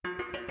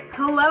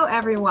Hello,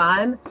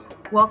 everyone.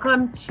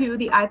 Welcome to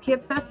the IP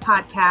Obsessed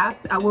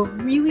podcast. We're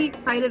really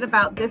excited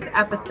about this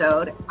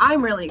episode.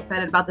 I'm really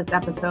excited about this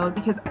episode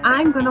because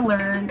I'm going to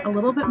learn a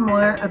little bit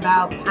more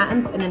about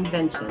patents and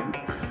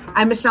inventions.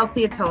 I'm Michelle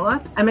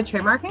Ciatola. I'm a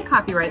trademark and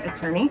copyright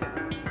attorney.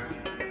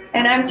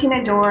 And I'm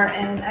Tina Dorr,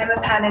 and I'm a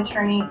patent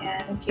attorney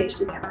and a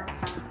PhD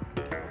chemist.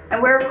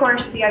 And we're, of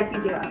course, the IP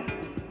duo.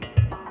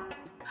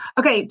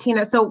 Okay,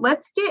 Tina, so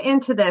let's get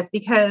into this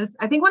because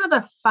I think one of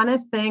the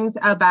funnest things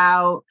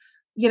about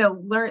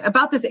learn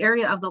about this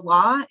area of the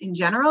law in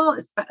general,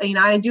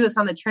 I do this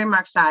on the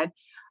trademark side.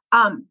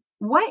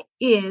 What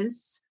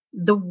is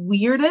the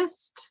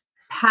weirdest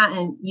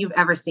patent you've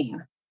ever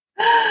seen?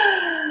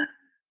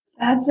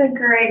 That's a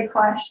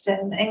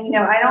question. And,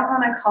 I don't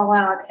want to call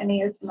out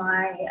any of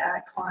my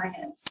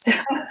clients.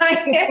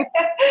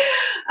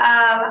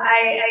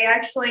 I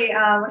actually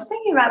was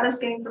thinking about this,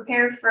 getting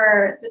prepared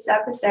for this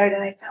episode,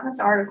 and I found this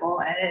article,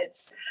 and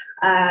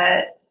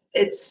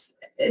it's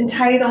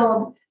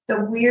entitled "The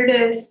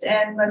Weirdest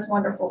and Most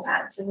Wonderful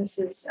Patents," and this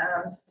is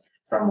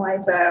from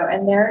WIPO,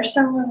 and there are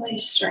some really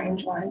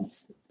strange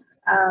ones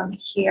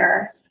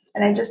here,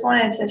 and I just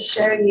wanted to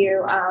show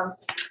you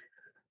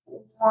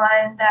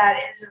one that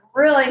is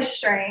really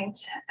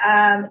strange.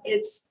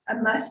 It's a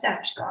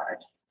mustache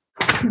guard.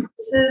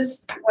 This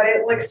is what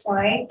it looks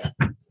like.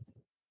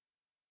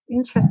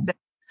 Interesting.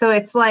 So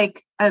it's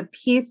like a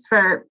piece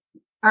for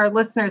our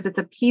listeners. It's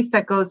a piece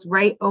that goes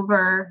right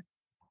over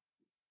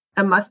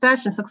a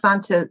mustache and hooks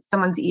onto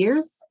someone's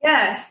ears?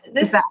 Yes.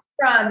 This is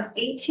from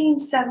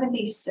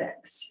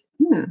 1876.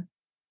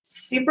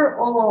 Super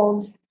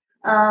old.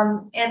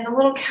 And the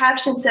little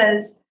caption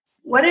says,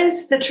 "What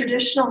is the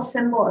traditional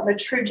symbol of a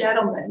true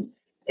gentleman,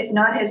 if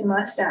not his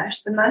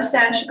mustache? The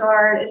mustache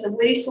guard is a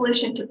witty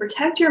solution to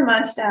protect your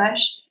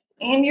mustache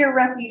and your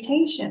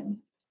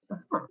reputation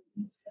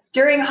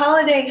during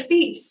holiday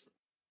feasts."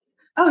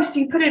 Oh,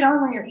 so you put it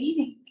on when you're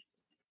eating.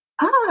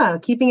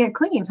 Keeping it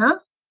clean, huh?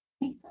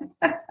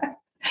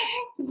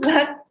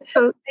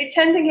 They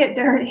tend to get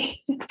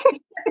dirty.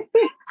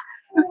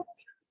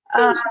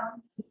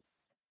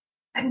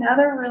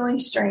 Another really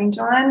strange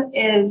one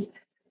is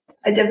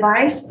a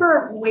device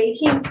for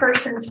waking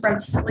persons from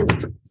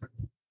sleep.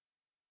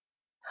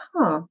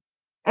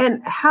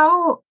 And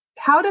how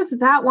does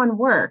that one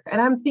work?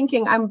 And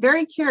I'm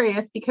very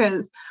curious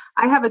because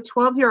I have a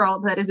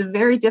 12-year-old that is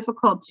very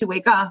difficult to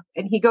wake up,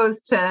 and he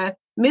goes to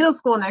middle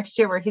school next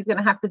year where he's going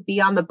to have to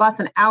be on the bus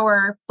an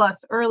hour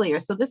plus earlier.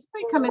 So this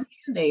might come in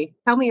handy.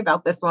 Tell me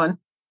about this one.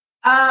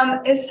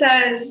 It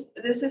says,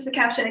 this is the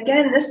caption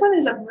again. This one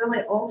is a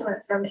really old one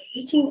from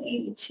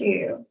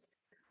 1882.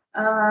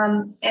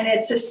 And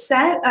it's a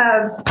set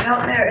of, I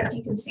don't know if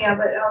you can see it,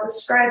 but I'll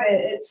describe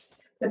it.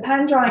 The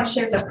patent drawing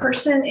shows a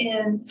person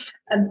in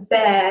a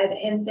bed,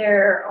 and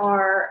there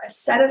are a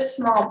set of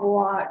small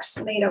blocks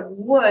made of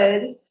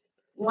wood,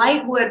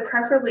 light wood,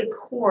 preferably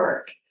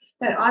cork,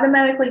 that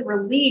automatically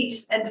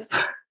release and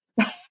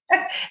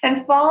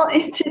fall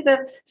into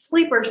the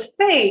sleeper's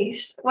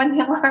face when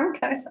the alarm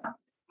goes off.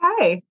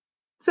 Hey,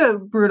 it's a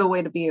brutal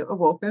way to be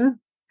awoken.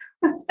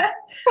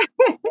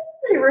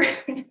 Pretty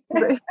rude.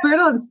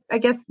 Brutal and I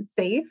guess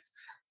safe.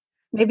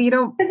 Maybe you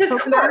don't. Because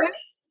it's cork.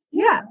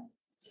 Yeah.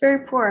 It's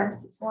very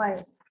porous. It's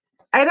white.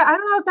 I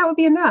don't know if that would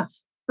be enough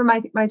for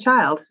my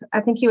child.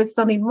 I think he would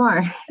still need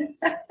more.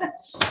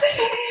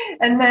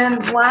 And then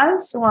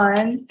last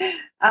one,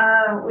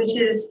 which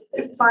is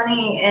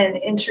funny and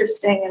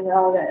interesting and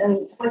relevant,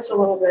 and what's a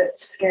little bit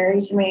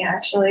scary to me,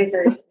 actually,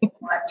 very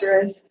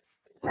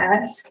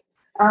lecturous-esque,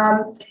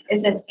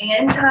 is an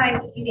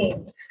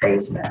anti-eating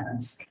face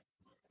mask.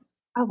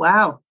 Oh,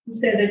 wow.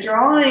 So the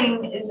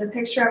drawing is a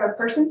picture of a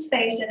person's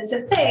face, and it's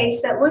a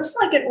face that looks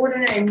like an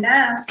ordinary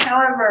mask.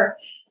 However,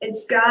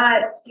 it's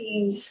got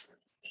these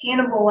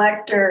Hannibal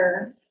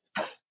Lecter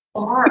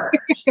bars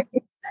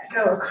that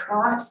go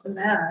across the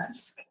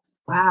mask.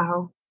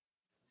 Wow.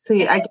 So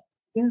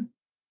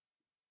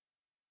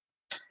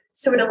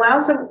So it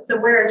allows the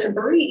wearer to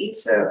breathe.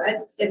 So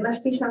it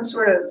must be some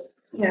sort of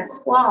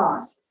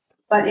cloth,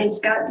 but it's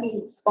got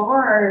these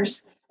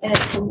bars, and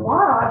it's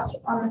locked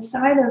on the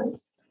side of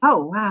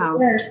the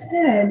wearer's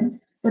head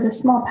with a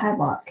small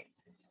padlock.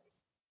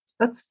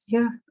 That's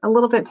a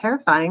little bit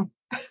terrifying.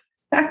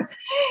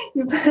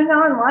 You put it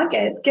on, lock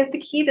it, give the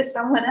key to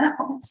someone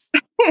else.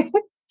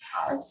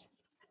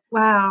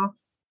 Wow.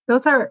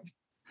 Those are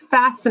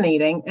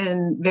fascinating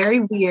and very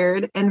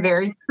weird and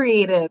very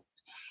creative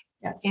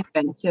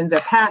inventions or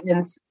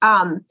patents.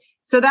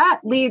 So that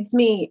leads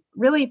me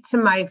really to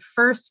my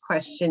first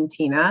question,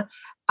 Tina.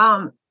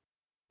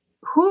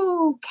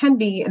 Who can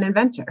be an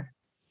inventor?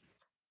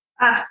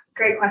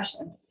 Great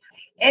question.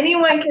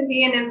 Anyone can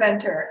be an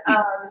inventor.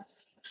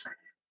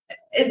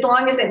 As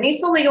long as it meets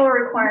the legal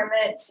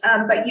requirements,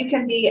 but you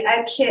can be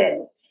a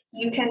kid.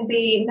 You can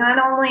be not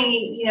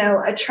only,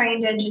 a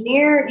trained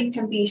engineer, you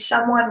can be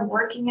someone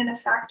working in a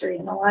factory.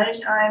 And a lot of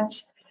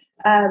times,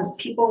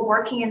 people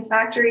working in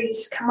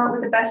factories come up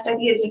with the best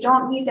ideas. You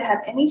don't need to have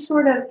any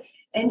sort of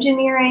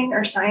engineering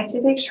or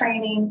scientific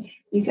training.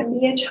 You can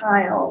be a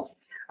child.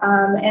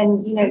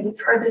 And,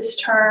 you've heard this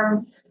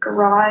term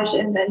garage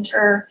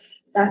inventor.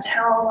 That's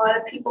how a lot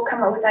of people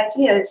come up with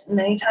ideas.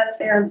 Many times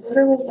they are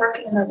literally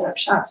working in their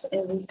workshops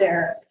in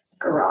their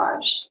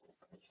garage.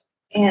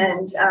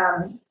 And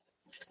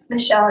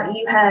Michelle,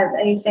 you have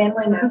a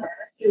family member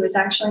who is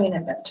actually an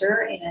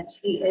inventor, and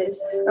he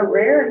is a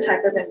rare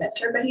type of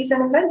inventor, but he's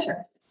an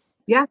inventor.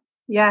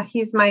 Yeah,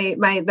 he's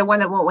the one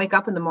that won't wake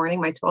up in the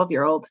morning, my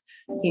 12-year-old.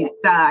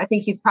 I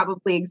think he's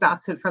probably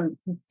exhausted from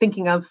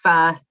thinking of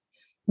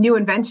new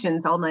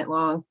inventions all night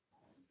long.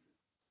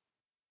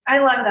 I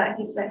love that.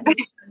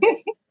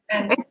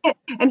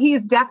 And he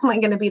is definitely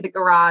going to be the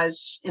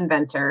garage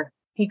inventor.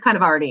 He kind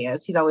of already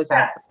is. He's always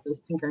had some of this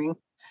tinkering.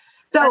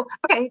 So,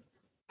 okay.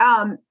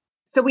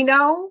 So we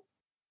know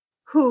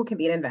who can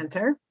be an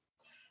inventor.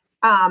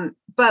 And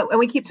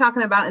we keep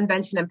talking about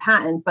invention and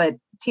patent, but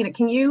Tina,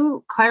 can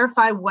you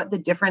clarify what the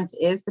difference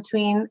is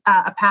between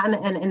a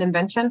patent and an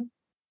invention?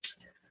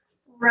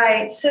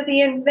 Right. So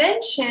the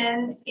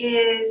invention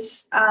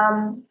is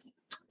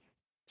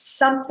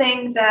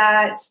something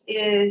that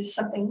is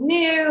something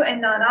new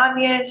and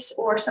non-obvious,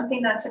 or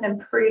something that's an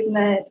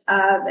improvement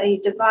of a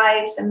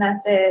device, a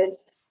method,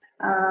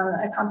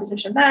 a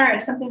composition matter.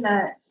 It's something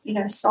that,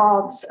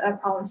 solves a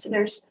problem. So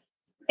there's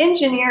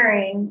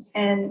engineering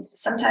and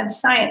sometimes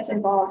science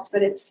involved,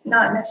 but it's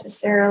not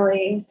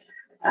necessarily,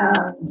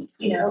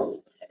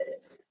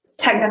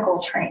 technical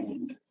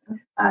training.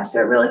 So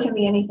it really can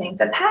be anything.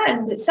 The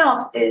patent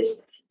itself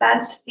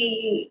that's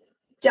the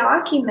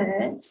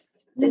document,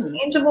 the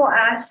tangible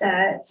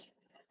asset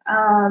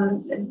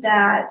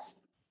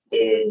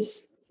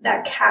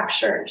that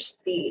captures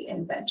the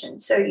invention.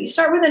 So you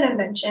start with an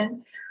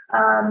invention,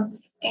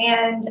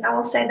 and I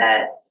will say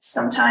that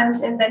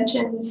sometimes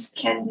inventions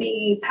can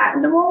be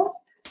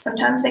patentable,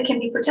 sometimes they can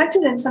be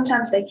protected, and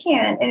sometimes they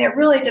can't. And it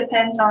really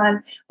depends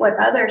on what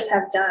others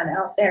have done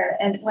out there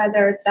and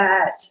whether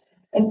that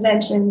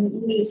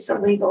invention meets the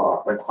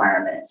legal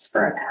requirements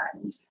for a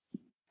patent.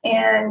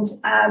 And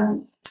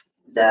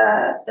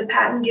the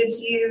patent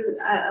gives you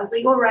a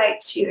legal right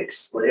to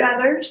exclude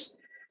others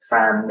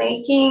from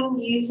making,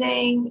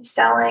 using,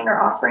 selling, or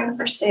offering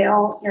for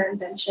sale your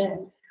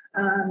invention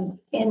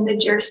in the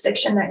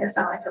jurisdiction that you're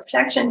filing for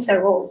protection.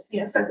 So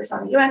we'll focus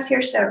on the U.S.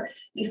 here. So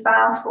you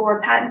file for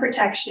patent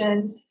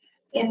protection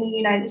in the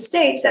United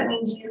States. That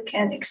means you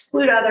can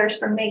exclude others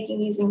from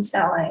making, using,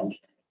 selling,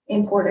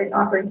 importing,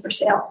 offering for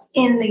sale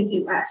in the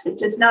U.S. It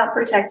does not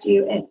protect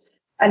you in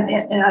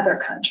other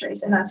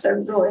countries, and that's a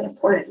really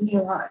important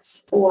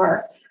nuance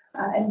for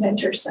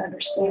inventors to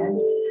understand.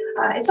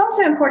 It's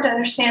also important to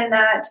understand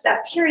that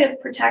that period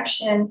of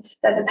protection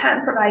that the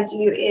patent provides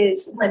you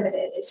is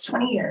limited. It's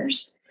 20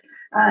 years.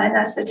 And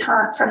that's the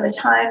time from the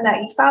time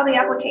that you file the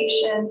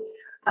application,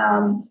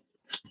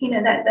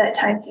 that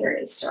time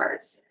period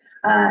starts.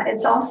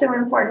 It's also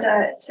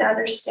important to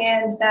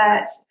understand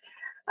that,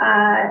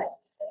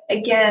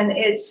 again,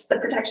 it's the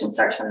protection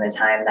starts from the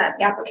time that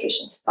the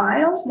application is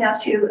filed. Now,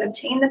 to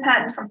obtain the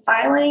patent from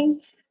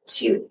filing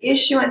to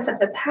issuance of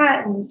the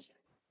patent,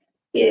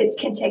 it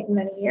can take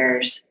many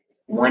years.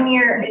 1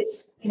 year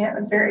is,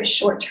 a very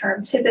short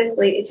term.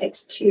 Typically, it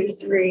takes 2 to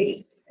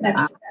 3, and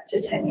up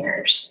to 10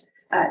 years.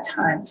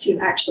 Time to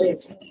actually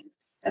obtain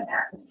a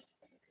patent.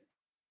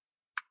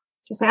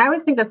 Interesting. I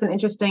always think that's an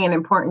interesting and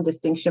important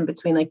distinction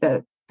between like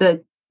the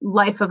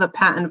life of a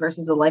patent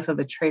versus the life of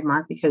a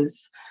trademark,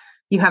 because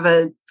you have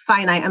a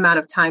finite amount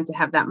of time to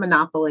have that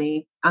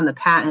monopoly on the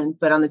patent,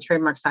 but on the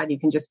trademark side, you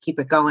can just keep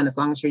it going as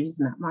long as you're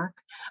using that mark.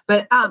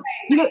 But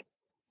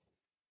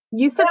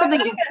you said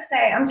something. I was just going to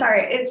say, I'm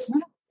sorry. It's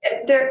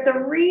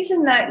the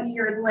reason that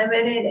you're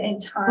limited in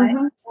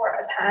time for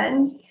a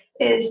patent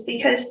is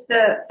because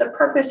the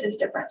purpose is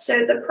different.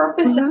 So the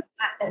purpose of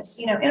patents,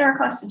 in our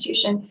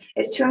Constitution,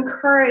 is to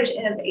encourage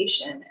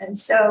innovation. And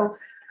so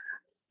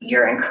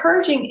you're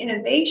encouraging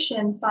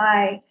innovation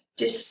by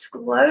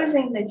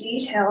disclosing the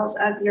details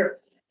of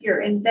your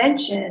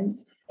invention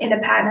in a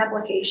patent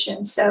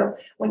application. So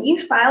when you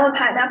file a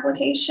patent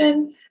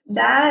application,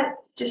 that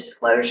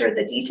disclosure,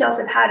 the details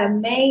of how to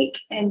make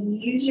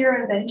and use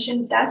your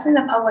invention, that's in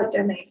the public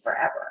domain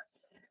forever.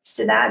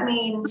 So that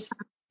means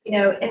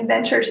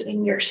inventors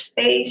in your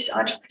space,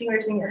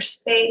 entrepreneurs in your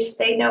space,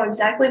 they know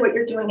exactly what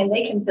you're doing and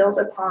they can build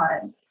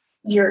upon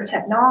your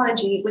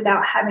technology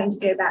without having to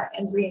go back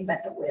and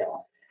reinvent the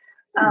wheel.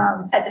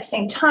 At the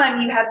same time,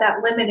 you have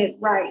that limited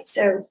right.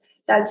 So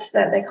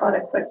they call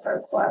it a quid pro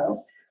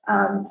quo.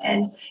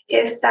 And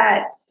if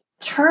that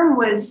term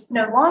was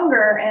no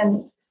longer,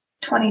 and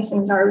 20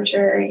 seems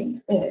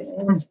arbitrary,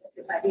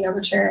 it might be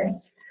arbitrary.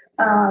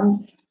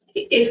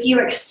 If you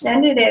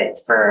extended it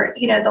for,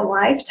 the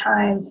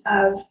lifetime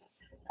of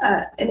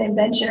an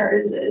invention, or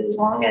as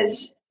long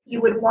as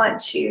you would want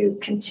to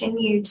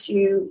continue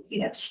to,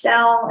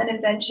 sell an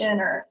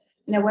invention or,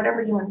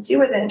 whatever you want to do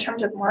with it in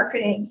terms of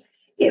marketing,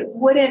 it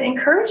wouldn't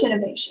encourage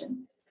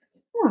innovation.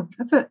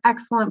 That's an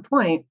excellent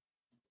point.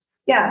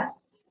 Yeah.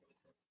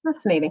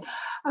 Fascinating.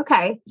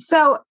 Okay.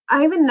 So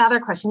I have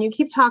another question. You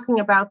keep talking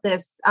about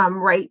this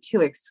right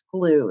to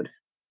exclude.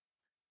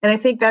 And I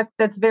think that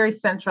that's very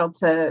central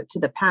to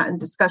the patent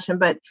discussion.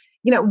 But,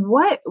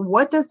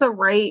 what does the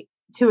right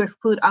to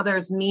exclude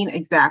others mean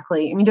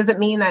exactly? I mean, does it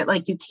mean that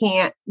like you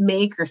can't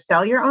make or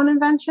sell your own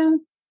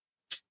invention?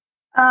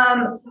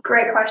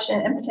 Great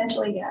question, and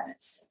potentially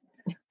yes.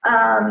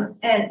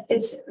 And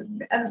it's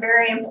a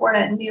very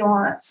important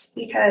nuance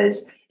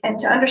and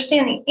to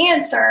understand the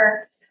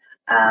answer,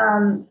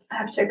 I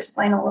have to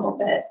explain a little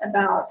bit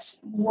about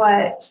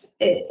what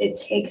it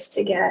takes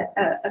to get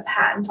a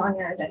patent on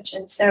your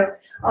invention. So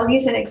I'll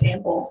use an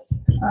example,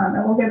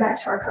 and we'll go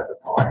back to our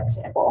Coca-Cola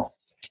example.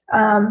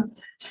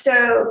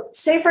 So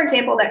say, for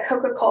example, that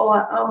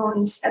Coca-Cola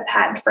owns a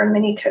patent for a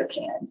mini Coke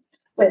can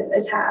with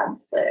a tab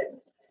lid.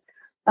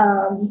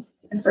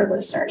 And for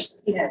listeners,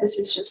 this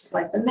is just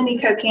like the mini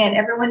Coke can.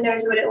 Everyone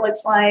knows what it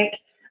looks like.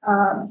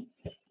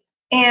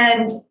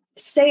 And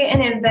say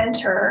an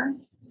inventor,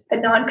 a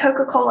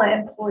non-Coca-Cola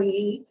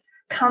employee,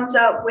 comes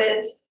up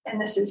with,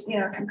 and this is,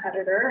 a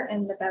competitor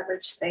in the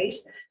beverage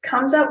space,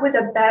 comes up with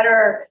a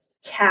better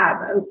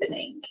tab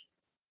opening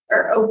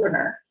or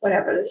opener,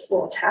 whatever this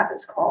little tab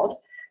is called,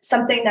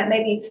 something that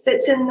maybe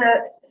fits in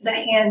the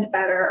hand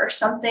better, or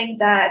something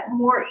that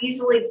more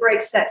easily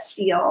breaks that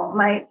seal.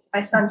 My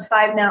son's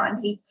 5 now,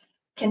 and he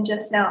can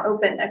just now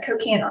open a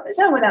Coke can on his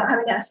own without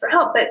having to ask for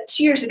help. But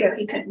 2 years ago,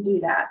 he couldn't do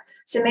that.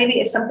 So maybe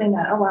it's something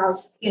that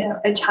allows,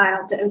 a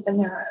child to open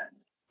their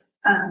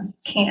own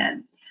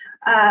can.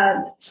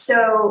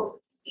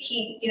 So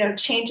he,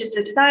 changes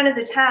the design of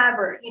the tab,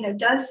 or,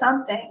 does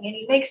something, and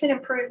he makes an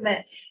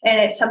improvement, and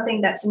it's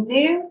something that's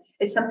new.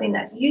 It's something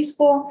that's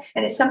useful,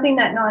 and it's something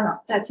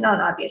that's not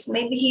obvious.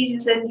 Maybe he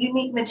uses a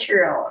unique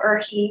material, or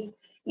he,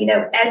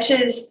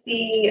 etches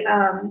the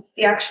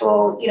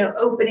actual,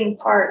 opening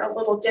part a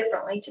little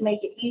differently to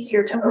make it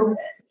easier to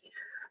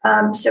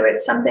open. So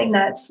it's something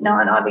that's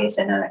non-obvious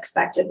and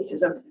unexpected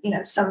because of,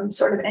 some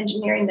sort of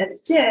engineering that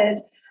it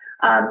did.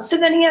 So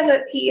then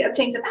he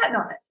obtains a patent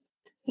on it.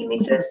 He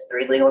meets those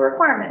 3 legal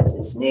requirements.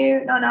 It's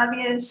new,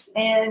 non-obvious,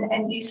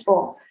 and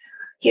useful.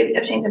 He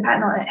obtains a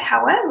patent on it.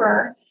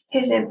 However,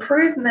 his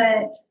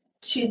improvement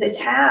to the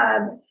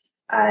tab,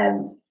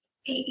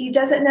 he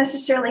doesn't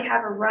necessarily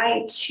have a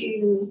right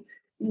to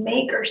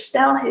make or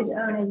sell his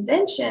own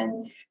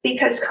invention,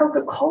 because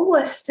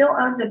Coca-Cola still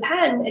owns a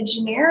patent, a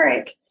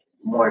generic,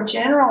 more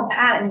general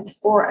patent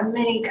for a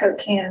mini Coke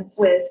can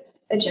with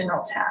a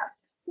general tab.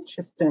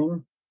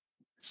 Interesting.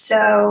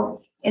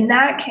 So in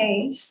that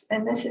case,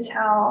 and this is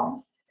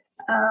how,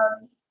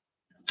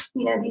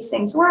 these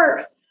things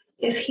work,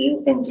 if he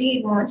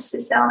indeed wants to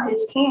sell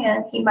his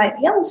can, he might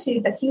be able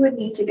to, but he would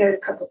need to go to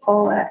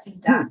Coca-Cola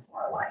and ask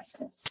for a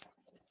license.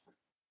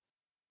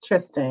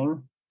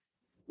 Interesting.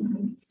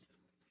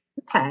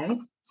 Okay.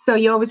 So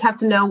you always have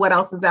to know what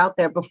else is out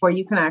there before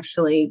you can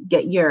actually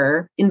get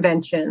your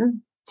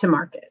invention to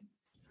market.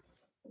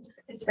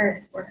 It's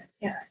very important.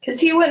 Yeah. Because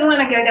he wouldn't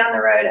want to go down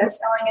the road of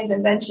selling his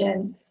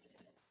invention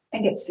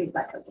and get sued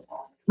by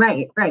Coca-Cola.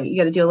 Right. You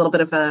got to do a little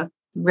bit of a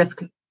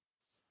risk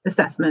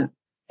assessment.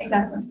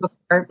 Exactly.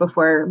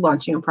 Before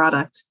launching a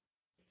product.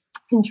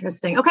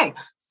 Interesting. Okay.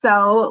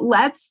 So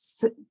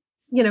let's,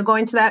 go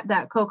into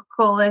that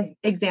Coca-Cola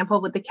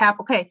example with the cap.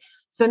 Okay.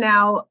 So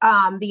now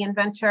the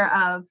inventor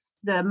of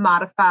the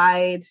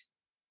modified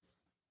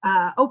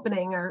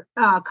opening or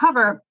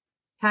cover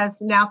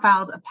has now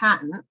filed a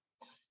patent.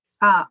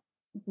 And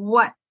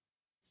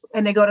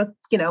they go to,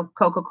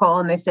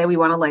 Coca-Cola, and they say, we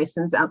want to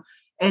license them.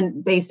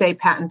 And they say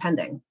patent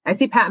pending. I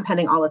see patent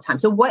pending all the time.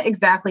 So what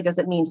exactly does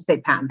it mean to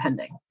say patent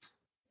pending?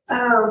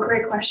 Oh,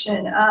 great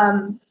question.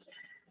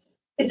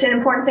 It's an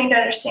important thing to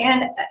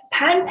understand.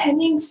 Patent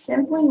pending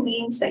simply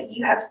means that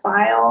you have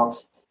filed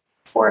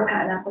for a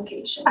patent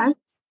application. Okay.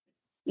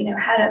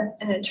 Had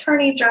an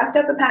attorney draft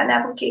up a patent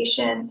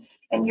application,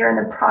 and you're in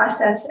the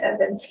process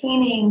of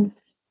obtaining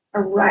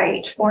a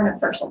right for an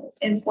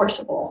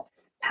enforceable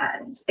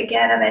patent.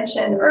 Again, I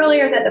mentioned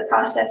earlier that the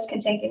process can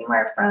take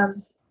anywhere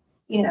from,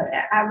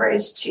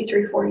 average 2,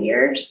 3, 4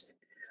 years.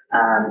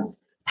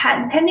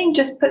 Patent pending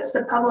just puts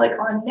the public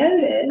on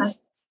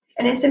notice,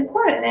 and it's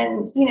important.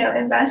 And,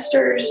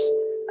 investors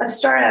of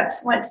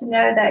startups want to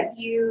know that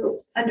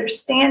you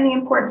understand the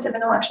importance of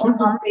intellectual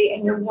property,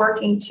 and you're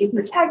working to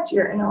protect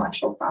your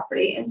intellectual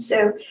property. And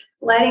so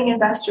letting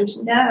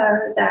investors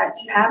know that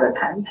you have a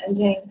patent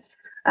pending,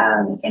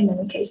 in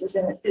many cases,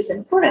 is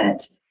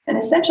important and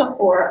essential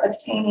for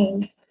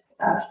obtaining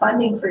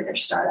funding for your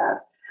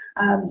startup.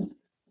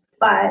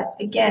 But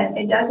again,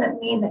 it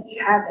doesn't mean that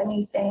you have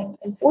anything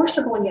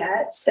enforceable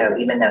yet. So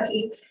even though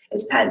he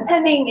is patent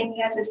pending and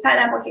he has his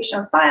patent application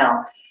on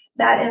file,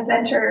 that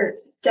inventor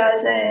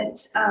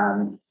doesn't,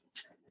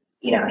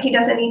 he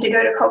doesn't need to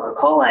go to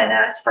Coca-Cola and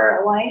ask for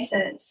a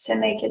license to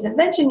make his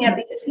invention yet,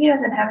 because he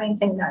doesn't have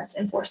anything that's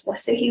enforceable.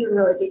 So he would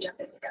really be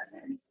jumping the gun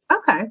there.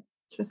 Okay,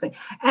 interesting.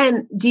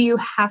 And do you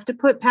have to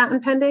put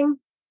patent pending?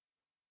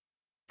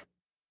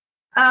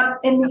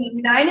 In the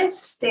United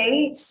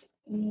States,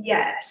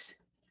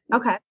 yes.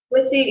 Okay.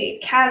 With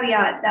the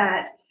caveat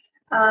that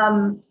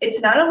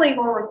it's not a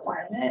legal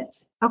requirement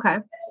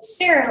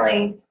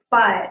necessarily,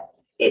 but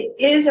it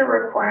is a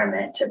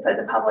requirement to put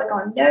the public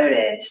on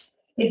notice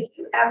if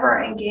you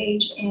ever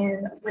engage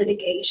in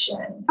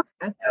litigation.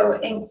 Okay. So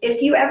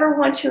if you ever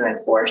want to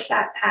enforce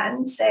that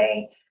patent,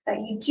 say that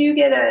you do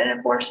get an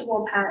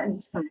enforceable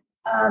patent,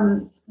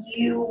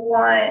 you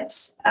want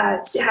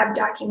to have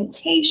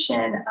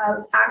documentation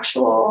of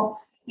actual,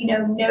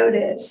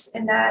 notice,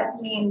 and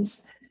that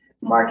means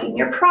marking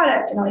your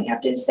product, and all you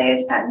have to say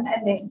is patent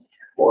pending.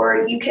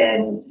 Or you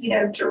can,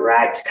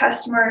 direct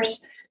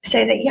customers,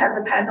 say that you have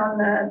the patent on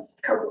the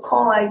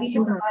Coca-Cola, you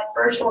can provide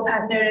virtual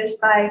patent notice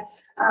by,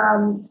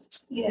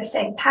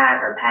 saying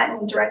patent or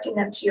patent and directing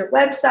them to your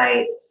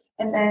website,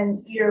 and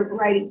then you're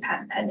writing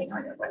patent pending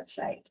on your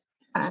website.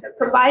 So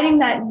providing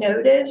that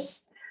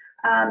notice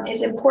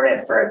is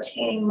important for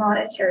obtaining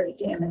monetary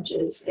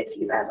damages if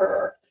you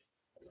ever,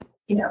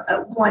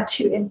 want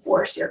to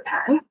enforce your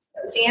patent.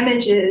 So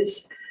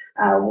damages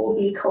will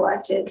be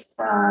collected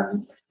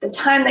from the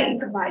time that you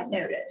provide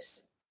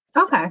notice.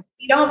 Okay. So if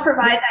you don't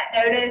provide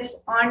that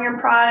notice on your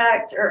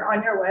product or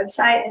on your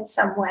website in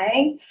some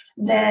way,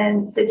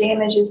 then the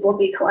damages will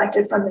be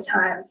collected from the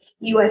time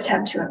you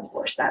attempt to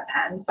enforce that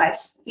patent by,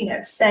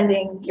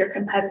 sending your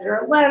competitor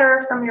a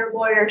letter from your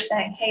lawyer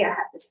saying, hey, I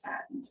have this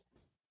patent.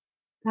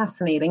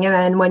 Fascinating. And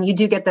then when you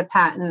do get the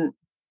patent,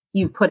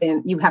 you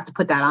have to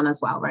put that on as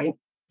well, right?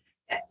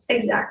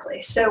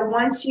 Exactly. So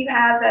once you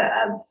have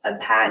a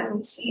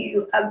patent,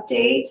 you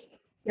update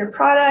your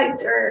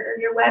product or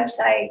your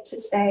website to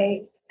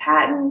say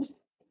patent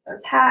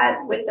or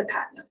pad with the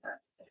patent number.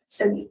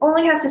 So you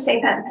only have to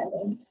say patent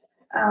pending.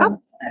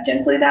 You have to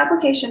include the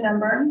application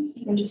number.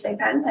 You can just say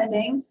patent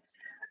pending.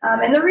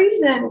 And the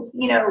reason,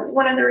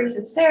 one of the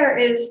reasons there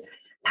is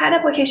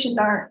patent applications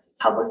aren't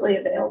publicly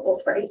available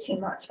for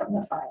 18 months from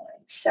the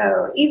filing.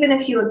 So even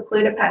if you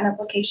include a patent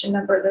application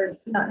number, they're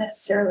not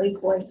necessarily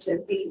going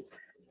to be,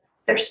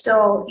 they're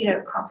still,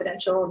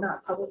 confidential,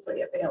 not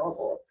publicly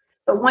available.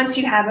 But once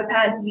you have a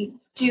patent, you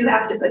do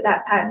have to put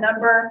that patent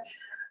number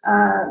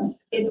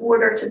in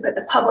order to put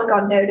the public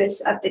on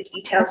notice of the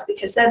details,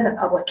 because then the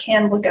public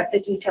can look up the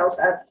details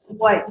of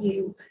what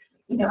you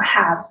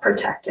have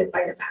protected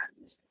by your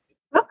patent.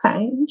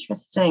 Okay,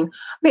 interesting.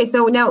 Okay,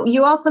 so now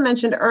you also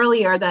mentioned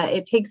earlier that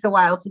it takes a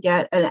while to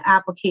get an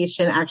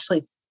application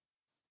actually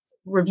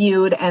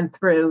reviewed and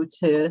through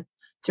to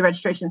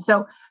registration.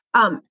 So,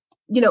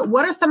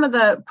 what are some of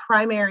the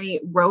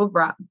primary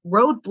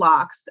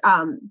roadblocks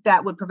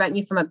that would prevent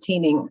you from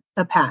obtaining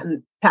a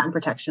patent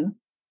protection?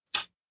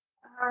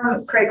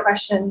 Great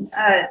question.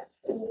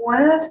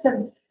 One of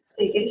the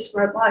biggest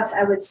roadblocks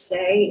I would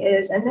say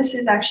is, and this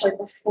is actually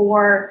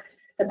before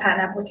the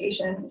patent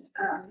application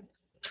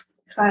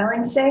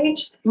filing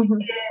stage,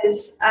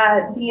 is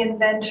the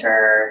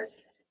inventor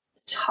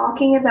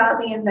talking about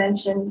the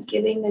invention,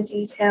 giving the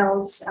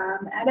details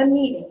at a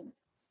meeting,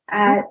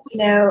 at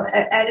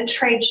a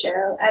trade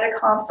show, at a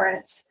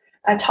conference,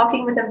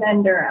 talking with a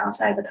vendor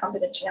outside the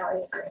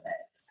confidentiality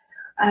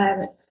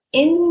agreement.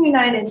 In the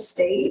United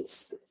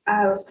States,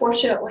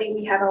 fortunately,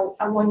 we have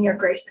a 1-year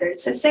grace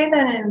period. So say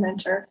that an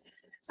inventor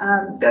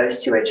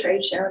goes to a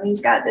trade show and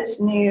he's got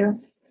this new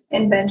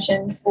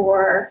invention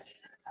for,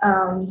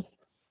 I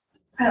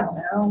don't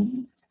know,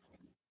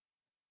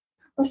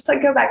 let's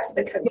go back to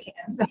the Coke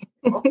can.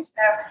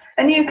 So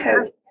a new Coke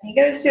can. He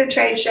goes to a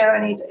trade show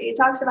and he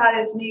talks about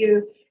his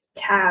new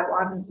tab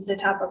on the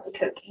top of the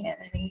Coke can,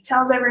 and he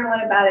tells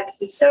everyone about it because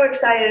he's so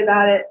excited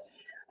about it.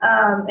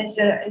 It's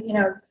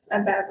a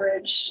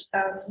beverage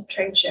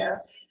trade show.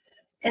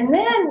 And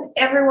then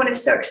everyone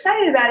is so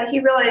excited about it, he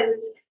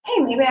realizes, hey,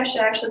 maybe I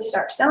should actually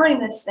start selling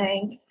this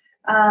thing.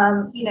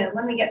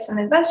 Let me get some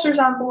investors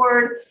on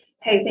board.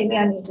 Hey, maybe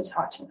I need to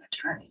talk to an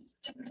attorney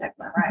to protect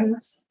my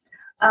rights.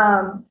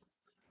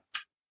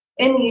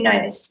 In the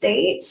United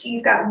States,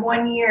 you've got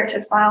 1 year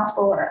to file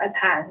for a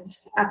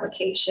patent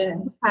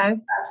application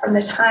from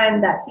the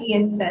time that the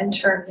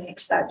inventor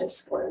makes that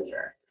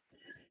disclosure.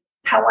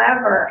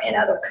 However, in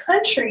other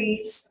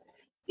countries,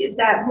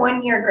 that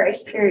 1 year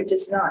grace period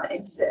does not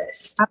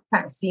exist.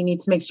 Okay, so you need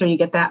to make sure you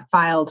get that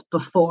filed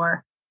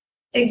before.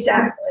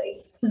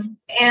 Exactly.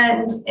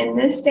 And in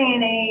this day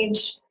and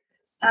age,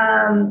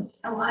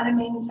 a lot of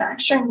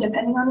manufacturing,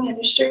 depending on the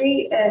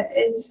industry,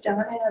 is done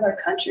in other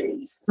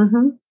countries.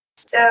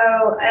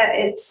 So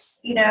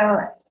it's,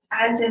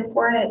 as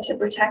important to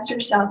protect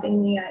yourself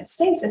in the United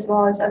States as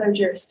well as other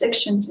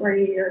jurisdictions where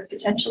you're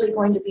potentially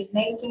going to be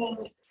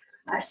making,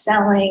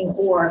 selling,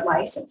 or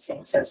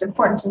licensing. So it's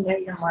important to know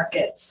your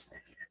markets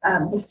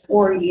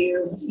before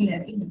you,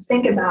 even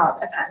think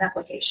about a patent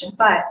application.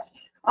 But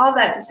all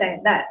that to say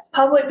that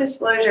public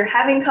disclosure,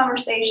 having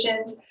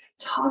conversations,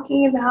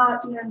 talking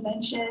about your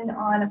invention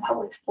on a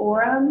public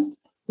forum,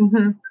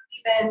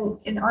 even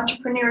an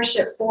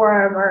entrepreneurship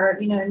forum or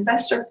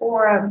investor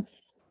forum,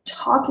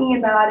 talking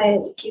about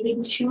it,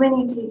 giving too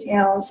many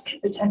details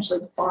can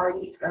potentially bar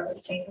you from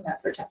obtaining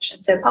that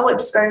protection. So public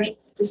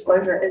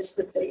disclosure is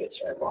the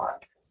biggest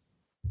roadblock.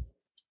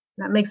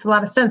 That makes a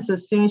lot of sense. So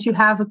as soon as you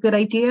have a good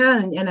idea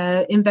and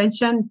an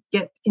invention,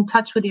 get in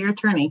touch with your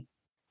attorney.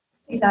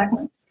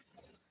 Exactly.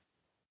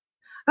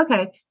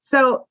 Okay.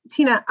 So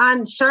Tina,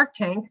 on Shark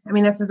Tank, I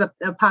mean, this is a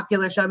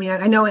popular show. I mean,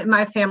 I know in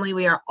my family,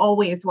 we are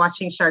always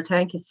watching Shark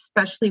Tank,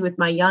 especially with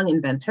my young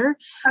inventor.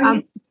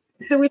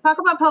 So we talk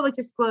about public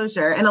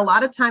disclosure, and a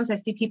lot of times I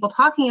see people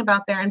talking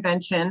about their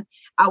invention.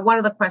 One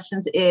of the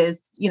questions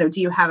is, do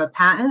you have a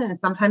patent? And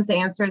sometimes the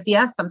answer is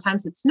yes,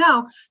 sometimes it's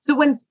no. So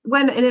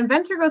when an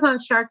inventor goes on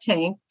Shark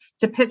Tank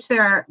to pitch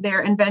their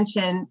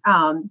invention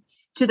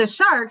to the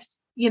sharks,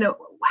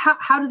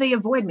 how do they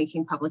avoid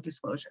making public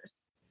disclosures?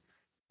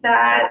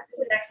 That is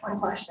an excellent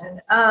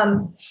question.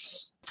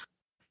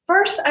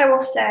 First, I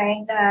will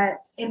say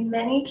that in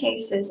many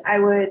cases, I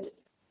would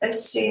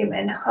assume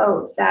and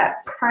hope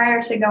that prior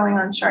to going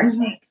on Shark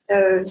Tank,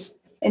 those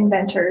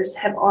inventors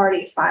have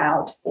already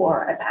filed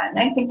for a patent.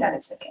 I think that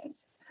is the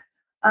case.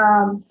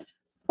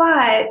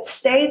 But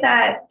say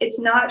that it's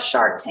not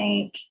Shark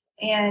Tank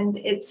and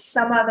it's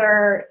some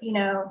other,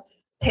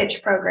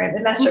 pitch program,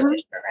 investor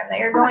pitch program that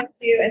you're going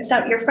to, and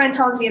so your friend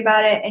tells you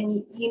about it and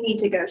you need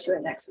to go to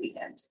it next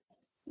weekend.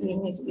 You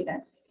need to be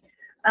there.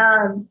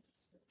 And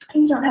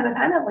you don't have a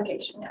patent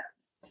application yet.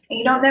 And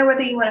you don't know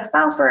whether you want to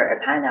file for a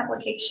patent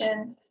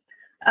application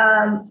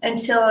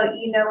until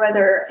you know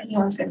whether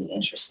anyone's going to be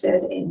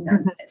interested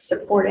in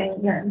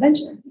supporting your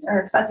invention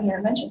or funding your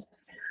invention.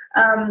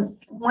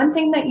 One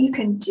thing that you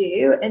can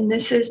do, and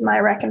this is my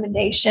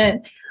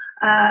recommendation,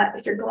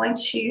 if you're going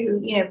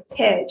to,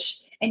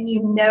 pitch and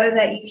you know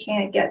that you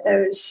can't get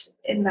those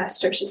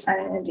investors to sign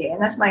an NDA, and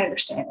that's my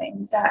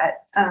understanding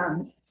that,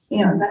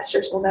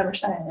 investors will never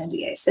sign an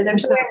NDA. So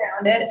there's a way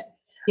around it.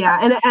 Yeah,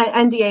 and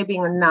an NDA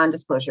being a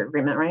non-disclosure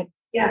agreement, right?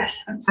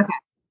 Yes. Okay.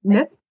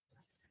 Myth?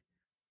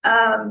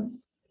 Those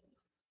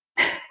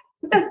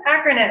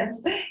acronyms.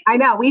 I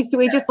know. We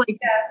just like.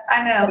 Yeah,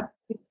 I know.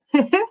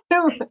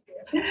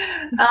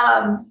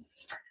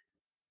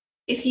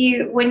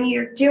 When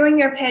you're doing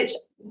your pitch,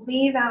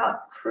 leave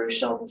out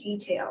crucial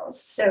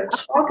details. So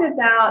talk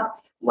about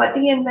what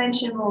the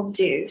invention will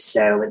do.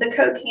 So with the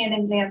Coke can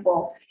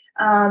example,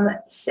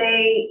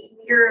 say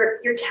your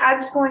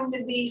tab's going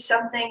to be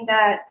something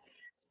that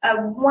a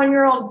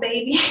 1-year-old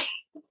baby,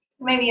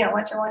 maybe you don't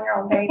want your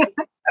 1-year-old baby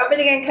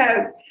opening a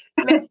Coke,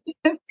 maybe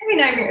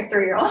not even your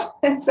 3-year-old.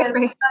 It's not a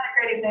great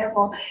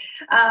example.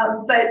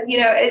 But,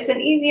 it's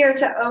an easier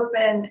to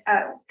open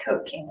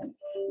Coke can.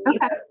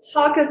 Okay.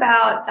 Talk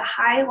about the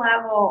high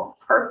level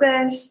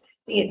purpose,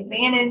 the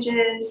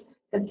advantages,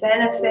 the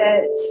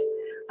benefits.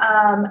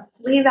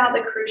 Leave out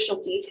the crucial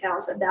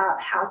details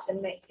about how to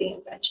make the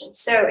invention.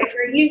 So if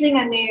you're using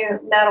a new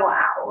metal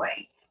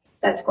alloy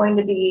that's going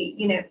to be,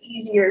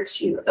 easier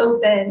to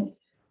open,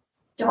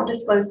 don't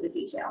disclose the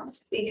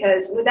details,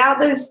 because without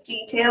those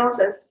details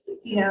of,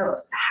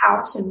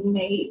 how to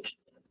make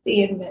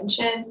the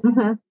invention,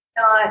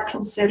 not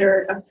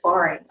considered a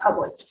barring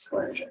public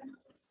disclosure.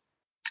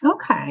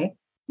 Okay.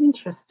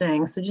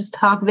 Interesting. So just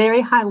talk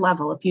very high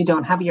level if you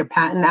don't have your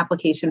patent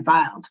application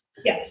filed.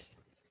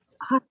 Yes.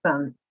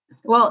 Awesome.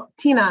 Well,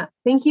 Tina,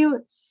 thank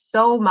you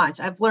so much.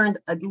 I've learned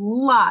a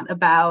lot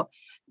about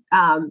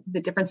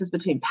the differences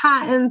between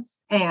patents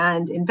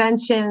and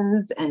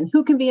inventions and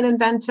who can be an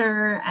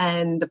inventor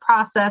and the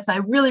process. I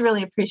really,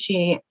 really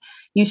appreciate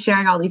you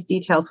sharing all these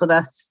details with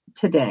us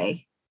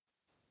today.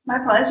 My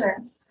pleasure.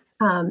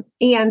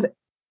 And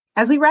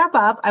as we wrap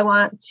up, I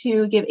want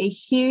to give a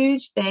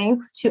huge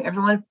thanks to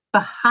everyone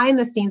behind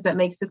the scenes that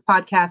makes this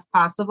podcast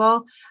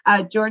possible.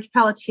 George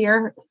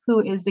Pelletier, who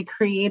is the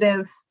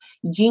creative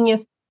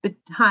genius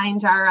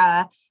behind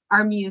our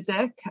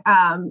music.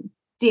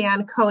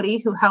 Dan Cody,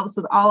 who helps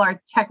with all our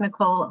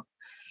technical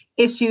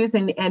issues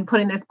and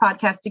putting this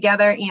podcast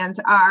together. And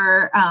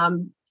our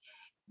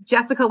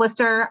Jessica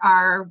Lister,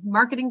 our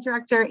marketing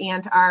director,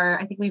 and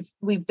I think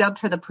we've dubbed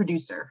her the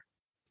producer.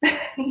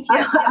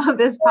 Of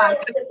this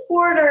podcast.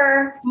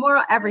 Supporter.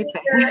 Moral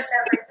everything.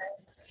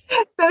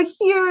 So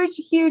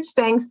huge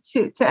thanks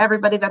to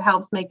everybody that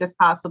helps make this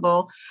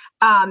possible.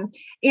 And,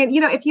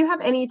 if you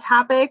have any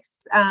topics,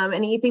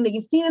 anything that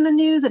you've seen in the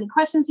news, any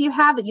questions you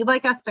have that you'd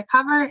like us to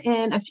cover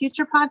in a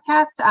future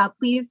podcast,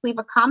 please leave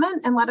a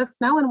comment and let us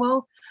know, and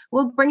we'll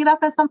bring it up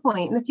at some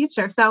point in the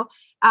future. So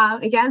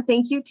again,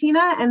 thank you,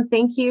 Tina, and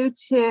thank you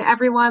to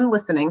everyone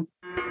listening.